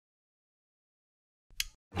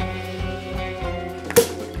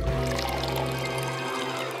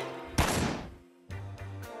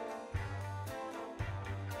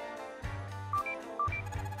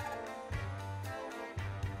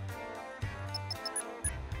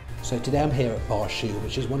So today I'm here at Barshu,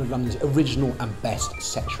 which is one of London's original and best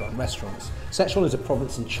Sichuan restaurants. Sichuan is a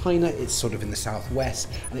province in China, it's sort of in the southwest,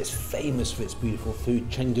 and it's famous for its beautiful food.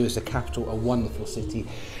 Chengdu is the capital, a wonderful city.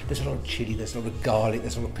 There's a lot of chili, there's a lot of garlic,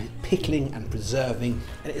 there's a lot of pickling and preserving,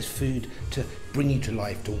 and it is food to bring you to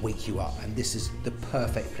life, to wake you up, and this is the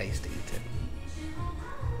perfect place to eat it.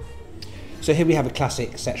 So here we have a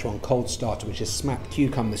classic Sichuan cold starter, which is smacked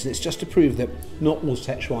cucumbers, and it's just to prove that not all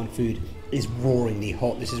Sichuan food is roaringly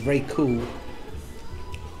hot. This is very cool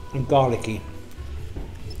and garlicky.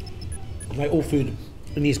 Like all food,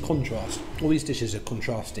 it needs contrast. All these dishes are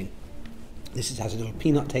contrasting. This has a little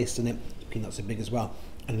peanut taste in it. Peanuts are big as well,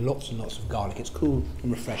 and lots of garlic. It's cool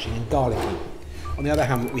and refreshing and garlicky. On the other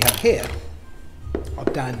hand, what we have here are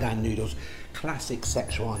Dan noodles, classic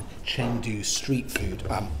Sichuan Chengdu street food.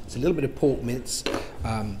 It's a little bit of pork mince,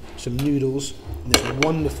 some noodles, and this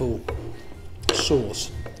wonderful sauce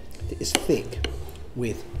that is thick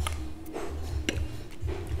with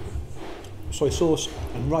soy sauce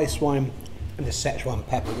and rice wine and the Sichuan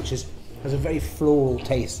pepper, which has a very floral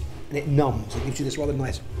taste, and it numbs. It gives you this rather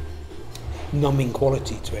nice numbing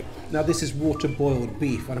quality to it. Now this is water boiled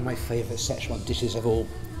beef, one of my favourite Sichuan dishes of all.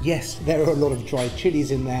 Yes, there are a lot of dried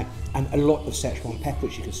chilies in there and a lot of Sichuan pepper,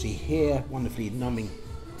 which you can see here, wonderfully numbing,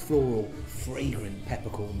 floral, fragrant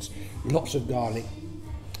peppercorns, lots of garlic.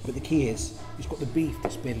 But the key is, it's got the beef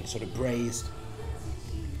that's been sort of braised.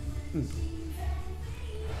 And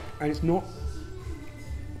it's not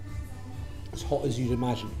as hot as you'd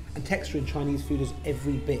imagine. And texture in Chinese food is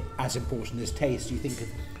every bit as important as taste. You think of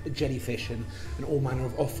jellyfish and all manner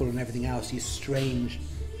of offal and everything else, these strange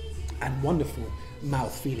and wonderful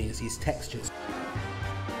mouth feelings, these textures.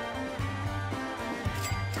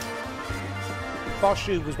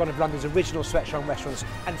 Barshu was one of London's original Sichuan restaurants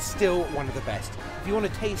and still one of the best. If you want a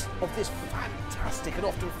taste of this fantastic and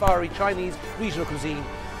often fiery Chinese regional cuisine,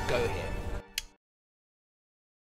 go here.